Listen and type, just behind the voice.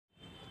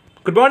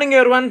Good morning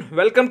everyone,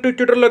 welcome to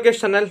tutorlokesh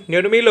channel.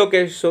 నేను మీ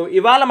Lokesh. So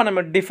ఇవాళ మనం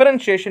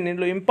డిఫరెన్షియేషన్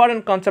ఇందులో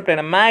ఇంపార్టెంట్ కాన్సెప్ట్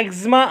అయిన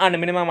మ్యాక్సిమా అండ్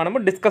మినిమా మనము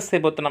డిస్కస్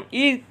చేయబోతున్నాం.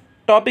 ఈ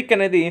టాపిక్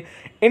అనేది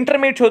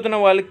ఇంటర్మీడియట్ చదువుతున్న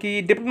వాళ్ళకి,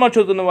 డిప్లొమా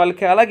చదువుతున్న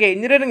వాళ్ళకి, అలాగే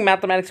ఇంజనీరింగ్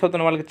మ్యాథమెటిక్స్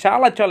చదువుతున్న వాళ్ళకి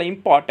చాలా చాలా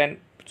ఇంపార్టెంట్.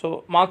 సో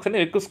మార్క్స్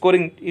అనేది ఎక్కువ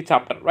స్కోరింగ్ ఈ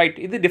చాప్టర్. రైట్,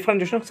 ఇది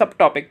డిఫరెన్షియేషన్ సబ్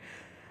టాపిక్.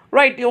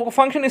 రైట్, ఒక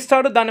ఫంక్షన్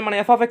ఇస్తాడు, దాన్ని మనం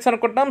ఎఫ్ ఆఫ్ ఎక్స్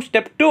అనుకుంటాం.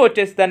 స్టెప్ 2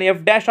 వచ్చేసి దాన్ని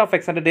ఎఫ్ డాష్ ఆఫ్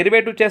ఎక్స్ అంటే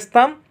డెరివేటివ్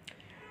చేస్తాం.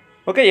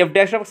 Okay, F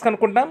dash of X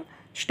అనుకుంటాం.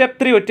 స్టెప్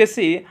 3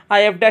 వచ్చేసి ఆ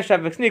F dash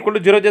of ఎక్స్ని equal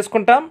to 0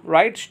 చేసుకుంటాం.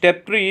 Right,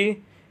 step 3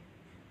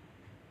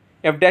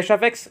 F dash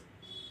of X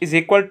is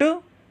equal to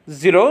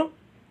 0.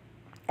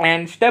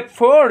 And step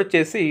 4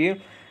 వచ్చేసి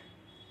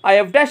ఆ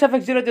ఎఫ్ డాష్ ఆఫ్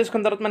ఎక్స్ 0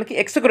 చేసుకున్న తర్వాత మనకి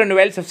ఎక్స్కి 2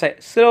 వాల్యూస్ వస్తాయి.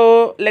 So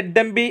let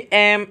them be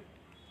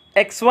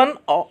x1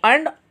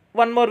 and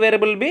one more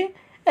variable B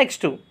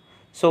x2.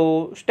 So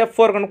step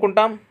 4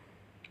 కనుక్కుంటాం.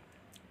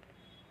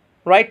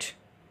 Right,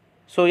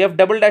 so F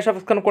double dash of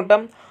X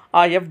కనుక్కుంటాం.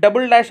 ఆ F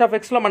double dash of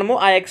ఎక్స్లో మనము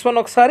ఆ x1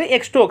 ఒకసారి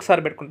x2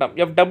 ఒకసారి పెట్టుకుంటాం.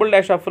 ఎఫ్ డబుల్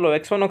డాష్ ఆఫ్లో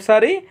x1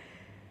 ఒకసారి,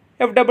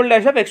 F double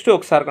dash of x2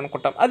 ఒకసారి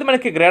కనుక్కుంటాం. అది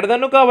మనకి గ్రేటర్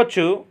దెన్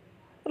కావచ్చు,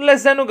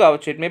 లెస్ దెన్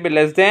కావచ్చు. It may be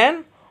less than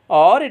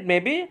are it may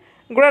be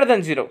greater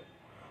than 0.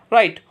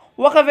 Right,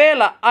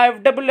 ఒకవేళ ఆ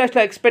ఎఫ్ డబుల్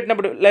డాష్లో ఎక్స్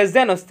పెట్టినప్పుడు లెస్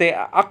దెన్ వస్తే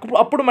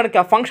అప్పుడు మనకి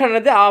ఆ ఫంక్షన్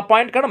అనేది ఆ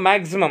పాయింట్ కాడ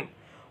మ్యాక్సిమం.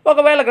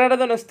 ఒకవేళ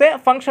గ్రేటర్ దెన్ వస్తే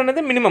ఫంక్షన్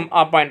అనేది మినిమం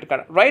ఆ పాయింట్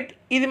కాడ. రైట్,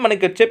 ఇది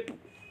మనకి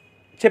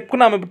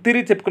చెప్పుకున్నాము, ఇప్పుడు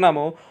తిరిగి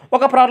చెప్పుకున్నాము.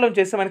 ఒక ప్రాబ్లం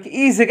చేస్తే మనకి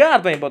ఈజీగా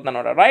అర్థమైపోతుంది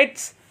అన్నమాట.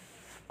 Rights,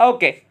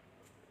 okay,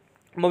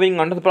 moving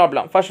on to the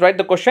problem. First right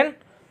the question.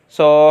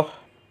 So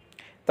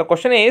the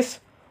question is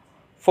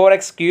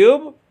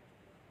 4x³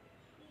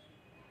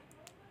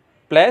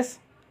 plus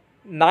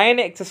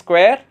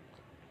 9x²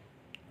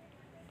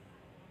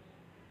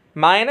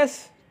 minus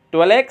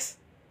 12x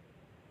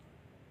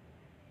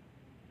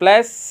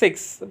plus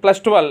 6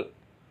 plus 12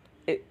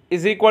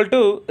 is equal to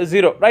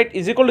 0. Right,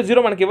 is equal to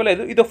 0 మనకి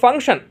ఇవ్వలేదు. ఇది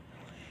ఫంక్షన్.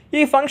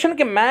 ఈ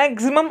ఫంక్షన్కి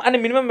మ్యాక్సిమం అండ్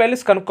మినిమం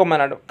వాల్యూస్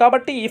కనుక్కోమన్నాడు.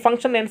 కాబట్టి ఈ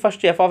function నేను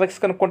first F of X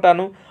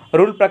కనుక్కుంటాను.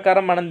 Rule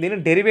ప్రకారం మనం దీన్ని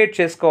డెరివేట్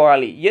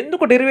చేసుకోవాలి.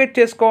 ఎందుకు డెరివేట్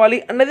చేసుకోవాలి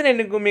అన్నది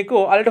నేను మీకు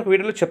ఆల్రెడీ ఒక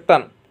వీడియోలో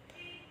చెప్తాను.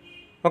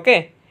 ఓకే,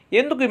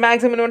 ఎందుకు ఈ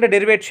మ్యాక్సిమం మినిమం అంటే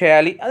డెరివేట్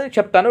చేయాలి అది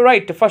చెప్తాను.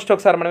 రైట్, ఫస్ట్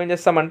ఒకసారి మనం ఏం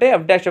చేస్తామంటే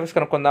ఎఫ్ డాష్ ఆఫ్ ఎక్స్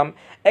కనుక్కుందాం.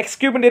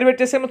 x³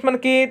 డెరివేట్ చేసేమో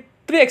మనకి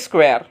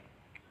 3x²,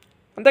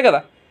 అంతే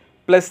కదా.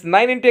 ప్లస్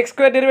 9 ×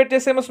 x² డెరివేట్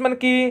చేసేమో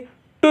మనకి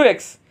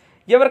 2x.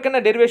 ఎవరికైనా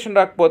డెరివేషన్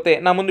రాకపోతే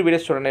నా ముందు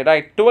వీడియోస్ చూడండి.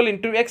 రైట్, 12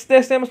 × x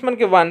చేసేమో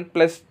మనకి 1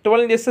 ప్లస్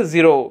 12 చేస్తే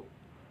 0.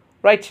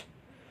 Right,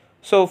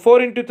 so 4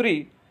 × 3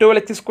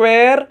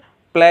 12x²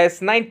 plus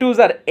 9 2s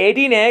are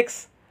 18x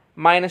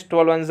minus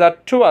 12 1s are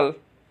 12.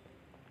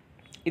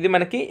 ఇది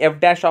మనకి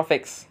F dash of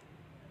X.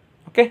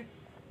 Okay,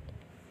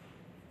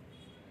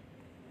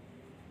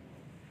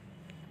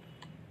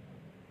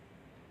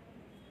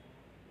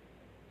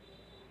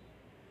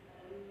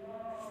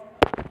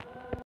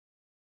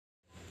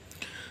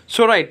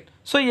 so right,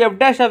 so ఈ ఎఫ్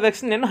డాష్ ఆఫ్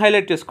ఎక్స్ని నేను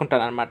హైలైట్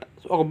చేసుకుంటాను అనమాట.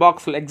 ఒక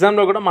బాక్స్లో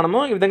ఎగ్జామ్లో కూడా మనము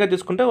ఈ విధంగా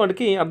చూసుకుంటే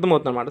వాడికి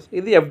అర్థమవుతుంది అనమాట.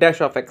 ఇది F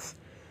dash of X.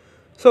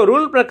 So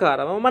rule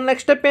ప్రకారం మన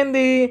నెక్స్ట్ స్టెప్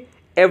ఏంది,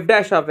 ఎఫ్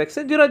డాష్ ఆఫ్ ఎక్స్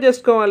 0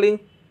 చేసుకోవాలి.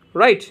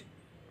 రైట్,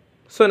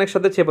 సో నెక్స్ట్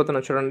అదే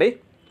చేయబోతున్నాను చూడండి.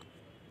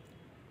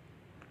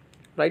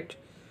 Right,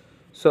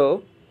 so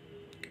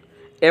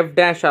F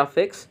dash of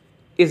X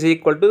is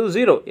equal to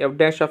 0. F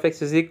dash of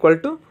X is equal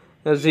to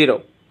 0.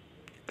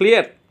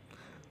 Clear.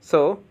 So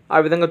ఆ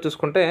విధంగా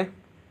చూసుకుంటే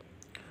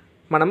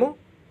మనము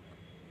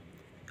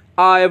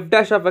ఆ ఎఫ్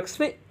డాష్ ఆఫ్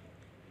ఎక్స్ని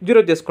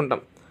 0 చేసుకుంటాం.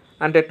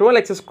 అంటే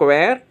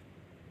 12x²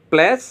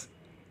 plus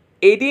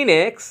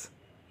 18x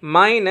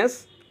minus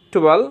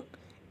 12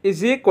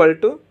 is equal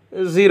to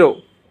 0.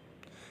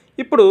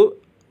 ఇప్పుడు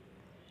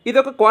ఇది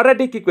ఒక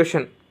క్వాడ్రాటిక్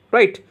ఈక్వేషన్.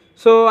 రైట్,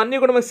 సో అన్నీ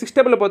కూడా మనకి 6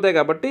 టేబుల్ పోతాయి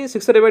కాబట్టి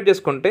 6 డివైడ్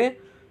చేసుకుంటే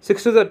 6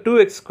 2s are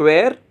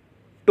 2x²,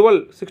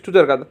 12 6 2s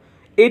are కాదు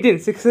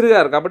 18 6 3s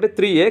are కాబట్టి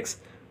 3x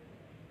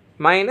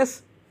minus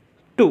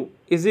 2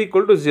 is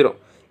equal to 0.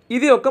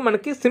 ఇది ఒక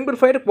మనకి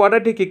సింప్లిఫైడ్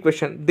క్వాడ్రాటిక్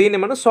ఈక్వేషన్. దీన్ని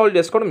మనం సాల్వ్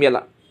చేసుకోవడం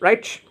ఎలా.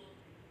 Right,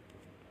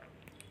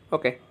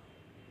 okay,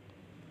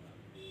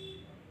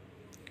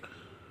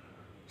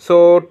 so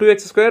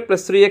 2x²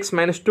 plus 3x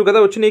minus 2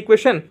 కదా వచ్చిన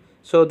ఈక్వేషన్.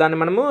 సో దాన్ని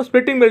మనము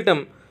స్ప్లిట్టింగ్ వెళ్తాం.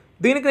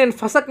 దీనికి నేను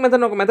ఫసక్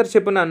మెథడ్ ఒక మెథడ్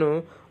చెప్పినాను.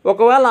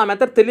 ఒకవేళ ఆ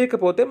మెథడ్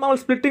తెలియకపోతే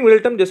మామూలు స్ప్లిట్టింగ్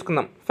వెళ్తాం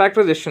చేసుకుందాం,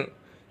 ఫ్యాక్టరైజేషన్.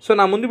 సో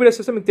నా ముందు వీడియోస్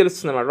వస్తే మీకు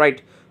తెలుస్తుంది అన్నమాట.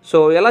 రైట్, సో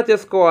ఎలా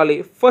చేసుకోవాలి,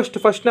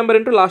 first number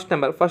into last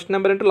number, first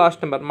number into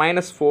last number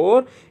minus 4.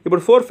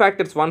 ఇప్పుడు 4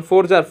 ఫ్యాక్టర్స్ 1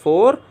 4s are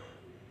 4,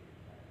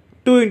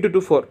 2 ×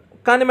 2 4.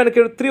 కానీ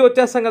మనకి 3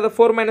 వచ్చేస్తాం కదా,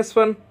 4 -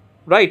 1.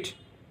 రైట్,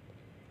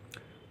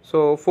 సో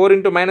 4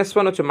 ×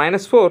 -1 వచ్చి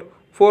 -4,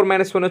 4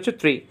 - 1 వచ్చి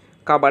 3.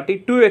 కాబట్టి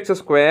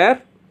 2x²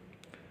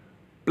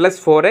 plus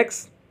 4x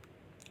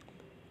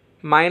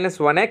minus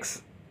 1x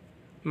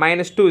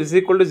minus 2 is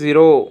equal to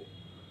 0.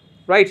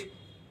 Right,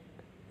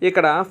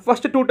 ఇక్కడ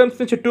ఫస్ట్ 2 టర్మ్స్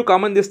నుంచి 2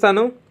 కామన్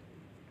తీస్తాను.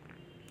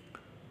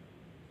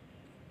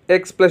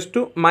 x ప్లస్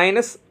 2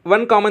 మైనస్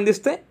 1 కామన్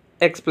తీస్తే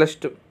x ప్లస్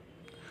 2.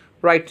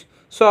 రైట్,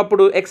 సో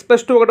అప్పుడు x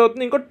ప్లస్ 2 ఒకటి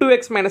అవుతుంది, ఇంకో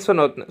 2x - 1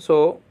 అవుతుంది. సో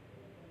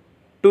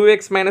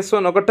 2x -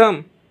 1 ఒక టర్మ్,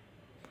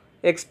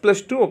 x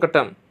ప్లస్ 2 ఒక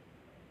term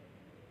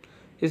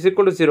is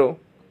equal to 0.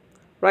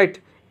 Right,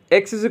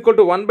 X is equal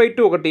to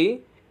 1/2 ఒకటి,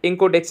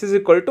 ఇంకోటి ఎక్స్ ఈజ్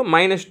ఈక్వల్ టు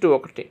 -2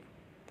 ఒకటి.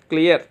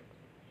 క్లియర్?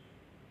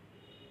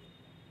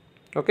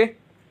 ఓకే.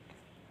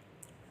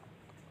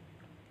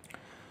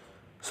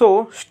 సో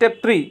స్టెప్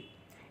 3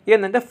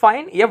 ఏంటంటే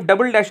fine F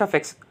double dash of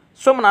X.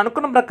 So మనం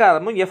అనుకున్న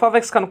ప్రకారం F of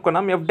X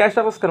కనుక్కున్నాం, F dash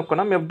of X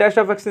కనుక్కున్నాం, F dash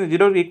of ఎక్స్ని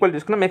 0కి equal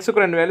చేసుకున్నాం, ఎక్స్కి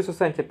 2 values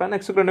వస్తాయని చెప్పాను,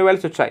 ఎక్స్కి 2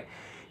 వాల్యూస్ వచ్చాయి.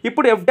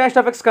 ఇప్పుడు ఎఫ్ డాష్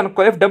ఆఫ్ ఎక్స్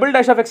కనుక్కోవాలి, F double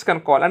dash of X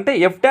కనుక్కోవాలి. అంటే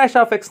ఎఫ్ డాష్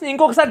ఆఫ్ ఎక్స్ని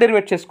ఇంకొకసారి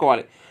డెరివేట్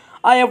చేసుకోవాలి.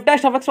 ఆ ఎఫ్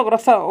డాష్ ఆఫ్ ఎక్స్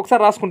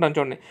ఒకసారి రాసుకుంటాను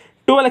చూడండి.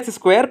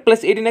 12x²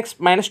 + 18x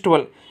 -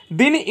 12.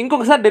 దీన్ని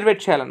ఇంకొకసారి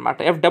డెరివేట్ చేయాలన్నమాట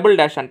ఎఫ్ డబుల్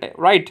డాష్ అంటే,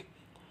 రైట్?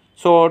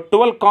 సో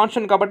 12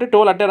 కాన్స్టెంట్ కాబట్టి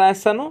 12 అట్టే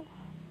రాస్తాను.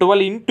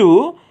 12 ఇంటూ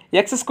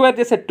x²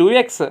 చేస్తే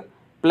 2x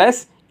ప్లస్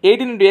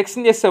 18 ఇంటూ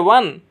ఎక్స్ని చేస్తే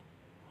 1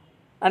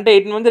 అంటే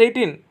 18 1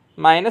 18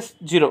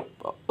 -0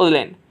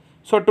 వదిలేండి.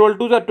 So 12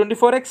 2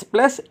 24x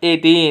plus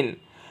 18.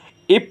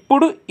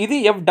 ఇప్పుడు ఇది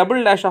F double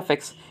dash of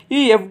X. ఈ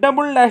ఎఫ్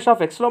డబుల్ డాష్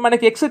ఆఫ్ ఎక్స్లో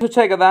మనకి ఎక్స్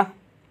వచ్చాయి కదా,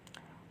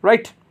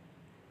 రైట్?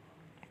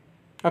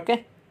 ఓకే.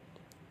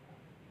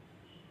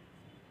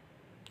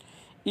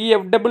 ఈ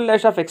ఎఫ్ డబుల్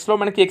డాష్ ఆఫ్ ఎక్స్లో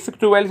మనకి ఎక్స్కి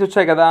 2 వాల్యూస్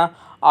వచ్చాయి కదా,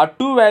 ఆ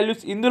 2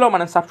 వాల్యూస్ ఇందులో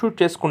మనం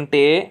సబ్స్టిట్యూట్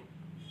చేసుకుంటే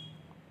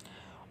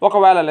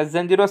ఒకవేళ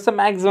 <0 వస్తే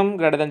మ్యాక్సిమం,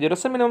 <0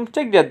 వస్తే మినిమం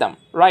చెక్ చేద్దాం,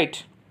 right?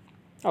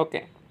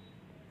 Okay.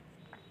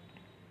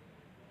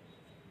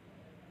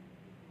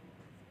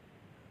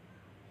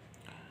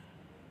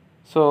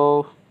 So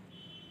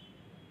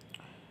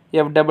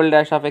F double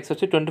dash of X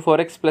వచ్చి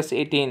 24x +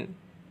 18,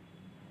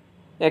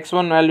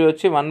 x1 వాల్యూ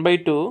వచ్చి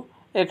 1/2,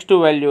 x2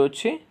 వాల్యూ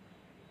వచ్చి,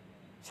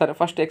 సరే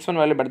ఫస్ట్ x1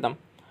 వాల్యూ పెడదాం.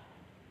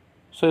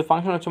 సో ఈ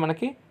ఫంక్షన్ వచ్చి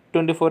మనకి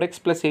 24x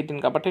 + 18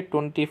 కాబట్టి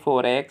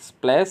 24x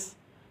 +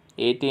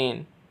 18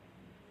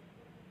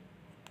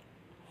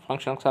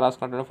 ఫంక్షన్ ఒకసారి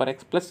రాసుకున్నాం. 24x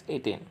 +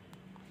 18.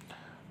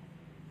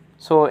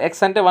 సో x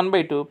అంటే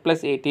 1/2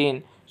 + 18.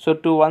 So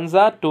 2 1s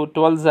are 2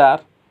 12s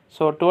are.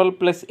 So 12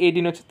 +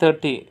 18 వచ్చి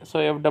 30. So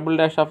F double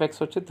dash of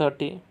X వచ్చి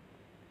 30,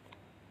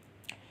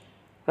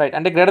 రైట్?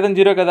 అంటే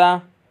 <0 కదా,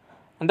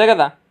 అంతే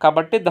కదా.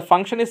 కాబట్టి the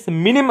function is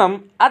minimum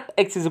at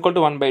x is equal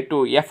to 1/2.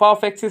 F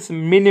of X is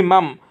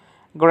minimum.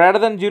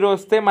 <0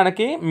 వస్తే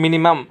మనకి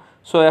minimum.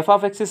 So F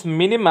of X is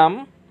minimum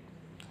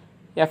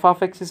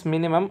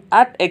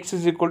at x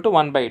is equal to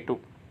 1/2.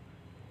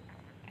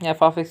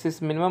 F of X is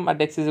minimum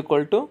at x is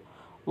equal to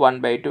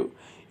 1/2.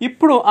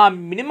 ఇప్పుడు ఆ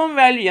minimum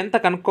value ఎంత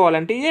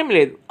కనుక్కోవాలంటే ఏం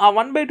లేదు, ఆ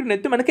 1/2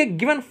 ఎత్తి మనకి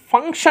గివెన్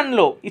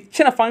ఫంక్షన్లో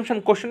ఇచ్చిన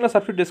ఫంక్షన్ క్వశ్చన్లో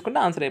సబ్స్టిట్యూట్ చేసుకుంటే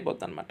ఆన్సర్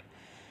అయిపోతుంది అనమాట.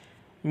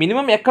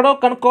 మినిమం ఎక్కడో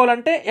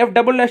కనుక్కోవాలంటే F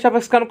double dash of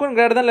X కనుక్కొని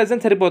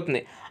 <0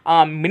 సరిపోతుంది. ఆ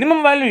మినిమం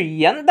వాల్యూ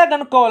ఎంత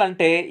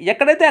కనుక్కోవాలంటే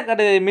ఎక్కడైతే అక్కడ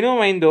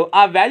మినిమం అయిందో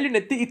ఆ వాల్యూని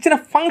ఎత్తి ఇచ్చిన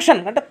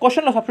ఫంక్షన్ అంటే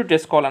క్వశ్చన్లో సబ్స్టిట్యూట్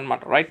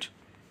చేసుకోవాలన్నమాట, రైట్?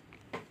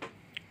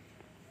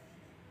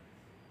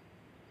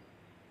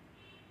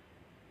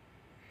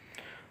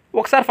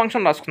 ఒకసారి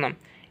function రాసుకుందాం.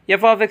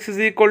 F of X is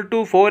equal to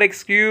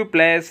 4x³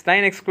 +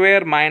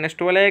 9x² -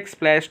 12x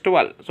 +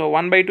 12. So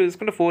 1/2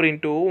 తీసుకుంటే 4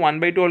 ఇంటూ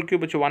 1/2 హోల్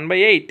క్యూబ్ వచ్చి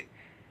 1/8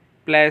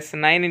 plus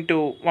 9 into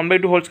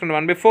 1/2 whole square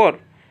 1/4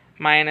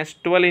 minus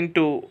 12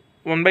 into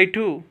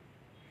 1/2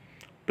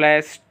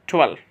 plus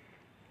 12.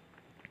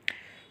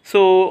 So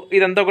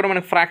ఇదంతా కూడా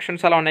మనకి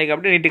ఫ్రాక్షన్స్ అలా ఉన్నాయి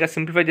కాబట్టి నీట్గా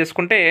సింప్లిఫై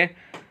చేసుకుంటే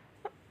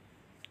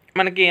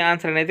మనకి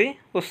ఆన్సర్ అనేది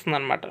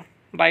వస్తుందన్నమాట,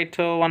 రైట్?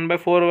 So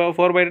 1/4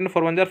 4/2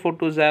 4 1 4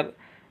 2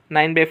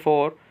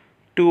 9/4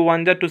 2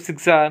 1 2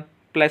 6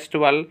 plus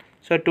 12.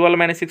 సో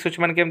 12 - 6 వచ్చి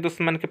మనకి ఎంత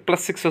వస్తుంది, మనకి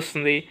 +6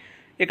 వస్తుంది.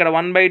 ఇక్కడ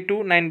 1/2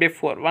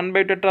 9/4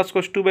 1/2 ఎట్లా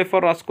రాసుకోవచ్చు,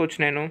 2/4 రాసుకోవచ్చు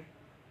నేను,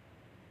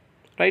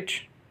 రైట్?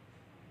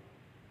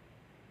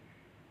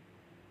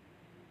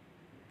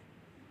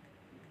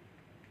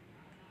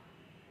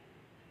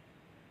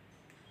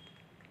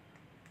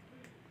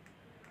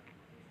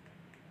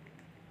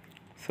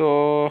 సో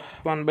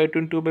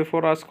 1/2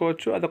 2/4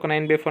 రాసుకోవచ్చు, అదొక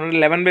 9/4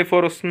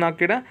 11/4 వస్తుంది నాకు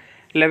ఇక్కడ.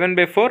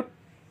 11/4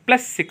 +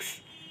 6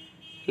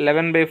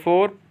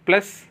 11/4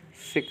 +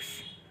 6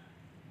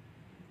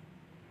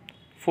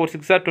 4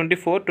 6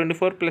 24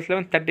 24 +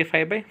 11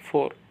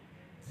 35/4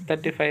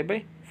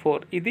 35/4.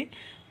 ఇది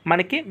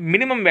మనకి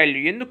మినిమం వాల్యూ.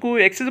 ఎందుకు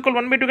x =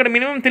 1/2 ఇక్కడ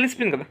మినిమం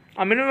తెలిసిపోయింది కదా,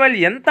 ఆ మినిమం వాల్యూ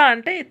ఎంత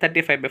అంటే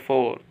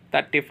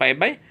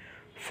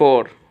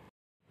 35/4.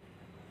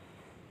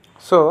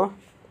 So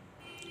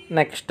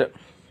next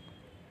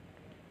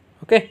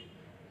okay,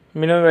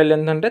 minimum value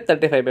ఎంత అంటే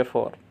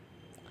 35/4.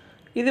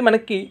 ఇది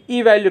మనకి ఈ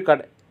వాల్యూ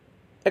కాడ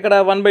ఇక్కడ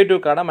 1/2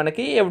 కాడ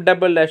మనకి F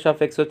double dash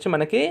of X వచ్చి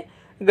మనకి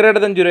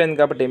 <0 అయింది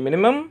కాబట్టి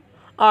మినిమం.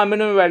 ఆ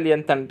మినిమం వాల్యూ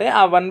ఎంత అంటే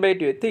ఆ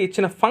 1/2 ఎత్తి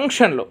ఇచ్చిన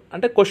ఫంక్షన్లో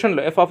అంటే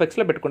క్వశ్చన్లో ఎఫ్ ఆఫ్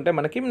ఎక్స్లో పెట్టుకుంటే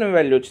మనకి మినిమం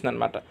వాల్యూ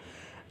వచ్చిందనమాట.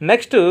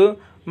 నెక్స్ట్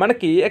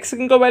మనకి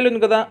ఎక్స్కి ఇంకో వాల్యూ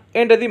ఉంది కదా,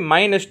 ఏంటది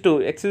 -2.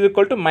 x =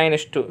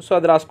 -2. సో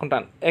అది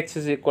రాసుకుంటాను, x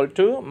 =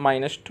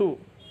 -2.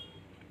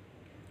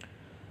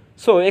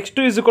 So x2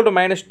 =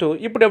 -2.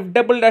 ఇప్పుడు ఎఫ్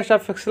డబుల్ డాష్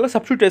ఆఫ్ ఎక్స్లో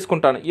సబ్స్టిట్యూట్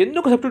చేసుకుంటాను.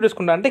 ఎందుకు సబ్స్టిట్యూట్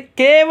చేసుకుంటాను అంటే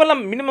కేవలం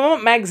మినిమమా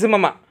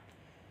మ్యాక్సిమమా,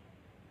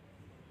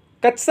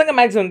 ఖచ్చితంగా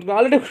మ్యాక్సిమం.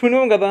 ఆల్రెడీ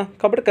మినిమం కదా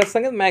కాబట్టి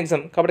ఖచ్చితంగా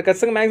మ్యాక్సిమం. కాబట్టి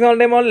ఖచ్చితంగా మ్యాక్సిమం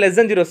అంటే ఏమో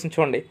 <0 వస్తుంది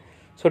చూడండి.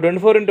 సో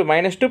 24 ×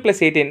 -2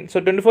 + 18. సో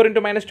 24 ×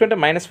 -2 అంటే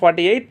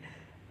 -48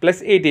 +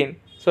 18.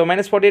 సో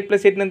 -48 +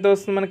 18 ఎంత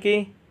వస్తుంది మనకి,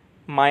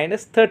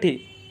 -30.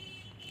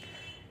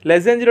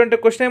 లెస్ దెన్ 0 అంటే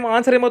క్వశ్చన్ ఏమో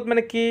ఆన్సర్ ఏమవుతుంది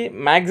మనకి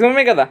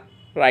మ్యాక్సిమమే కదా,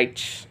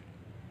 right.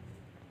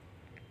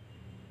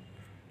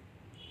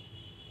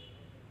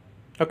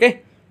 Okay,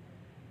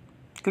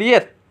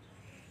 clear.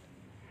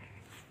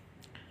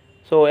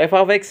 So f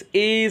of x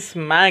is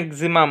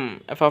maximum.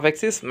 f of x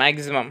is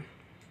maximum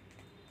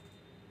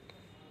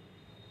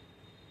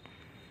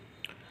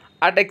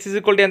at x is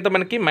equal to ఎంత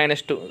మనకి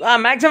 -2. ఆ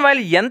మ్యాక్సిమం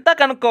వాల్యూ ఎంత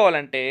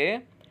కనుక్కోవాలంటే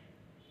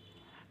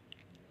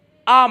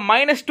ఆ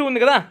 -2 ఉంది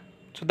కదా,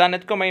 సో దాన్ని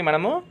ఎత్తుకోమని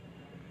మనము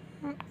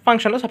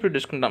ఫంక్షన్లో సబ్స్టిట్యూట్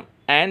చేసుకుంటాం.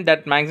 And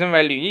that maximum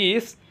value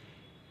is,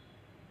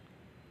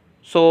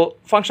 so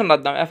function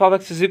రాద్దాం. f of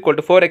x is equal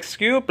to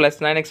 4x³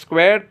 +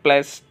 9x²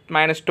 +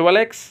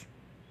 -12x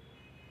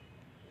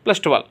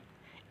 + 12.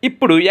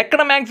 ఇప్పుడు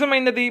ఎక్కడ మ్యాక్సిమం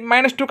అయింది?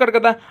 -2 కడ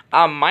కదా,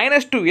 ఆ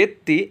 -2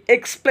 ఎత్తి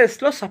ఎక్స్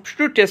ప్లస్లో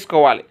సబ్స్టిట్యూట్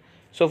చేసుకోవాలి.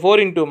 సో 4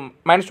 ×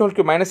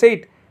 -12³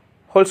 -8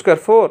 2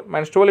 4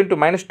 -12 ×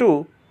 -2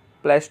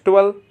 +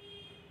 12.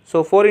 సో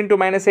 4 ×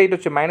 -8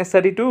 వచ్చి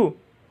 -32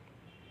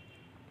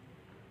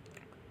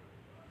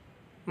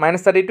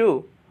 -32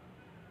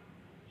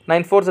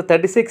 9 4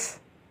 36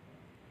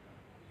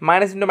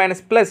 minus into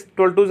minus plus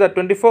 12 2s are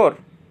 24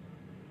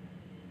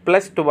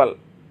 plus 12.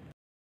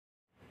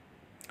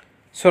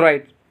 So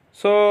right,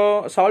 so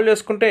solve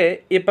చేసుకుంటే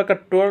ఈ పక్క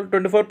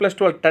 24 +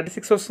 12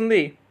 36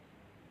 వస్తుంది,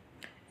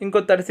 ఇంకో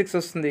 36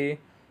 వస్తుంది.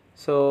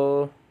 సో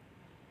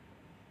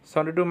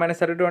 72 -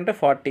 32 అంటే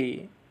 40.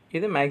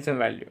 ఇది మ్యాక్సిమం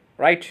వాల్యూ,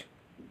 రైట్.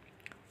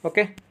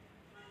 ఓకే,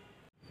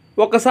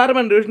 ఒకసారి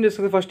మనం రివిజన్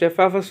చేసుకుంటే ఫస్ట్ f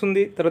of x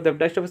ఉంది, తర్వాత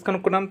f' of x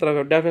కనుక్కున్నాం,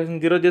 తర్వాత f' of x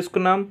 0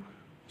 చేసుకున్నాం.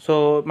 సో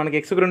మనకి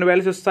ఎక్స్కి 2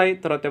 వాల్యూస్ వస్తాయి,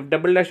 తర్వాత f"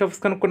 of x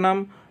కనుక్కున్నాం,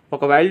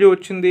 ఒక వాల్యూ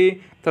వచ్చింది.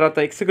 తర్వాత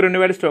ఎక్స్కి 2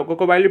 వాల్యూస్లో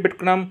ఒక్కొక్క వాల్యూ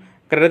పెట్టుకున్నాం.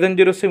 గ్రేటర్ దెన్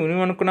 0 వస్తే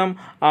మినిమం అనుకున్నాం,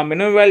 ఆ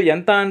మినిమం వాల్యూ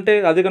ఎంత అంటే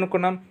అది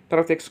కనుక్కున్నాం.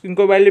 తర్వాత ఎక్స్కి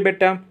ఇంకో వాల్యూ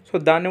పెట్టాం, సో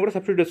దాన్ని కూడా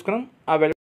సబ్స్టిట్యూట్ చేసుకున్నాం. ఆ వాల్యూ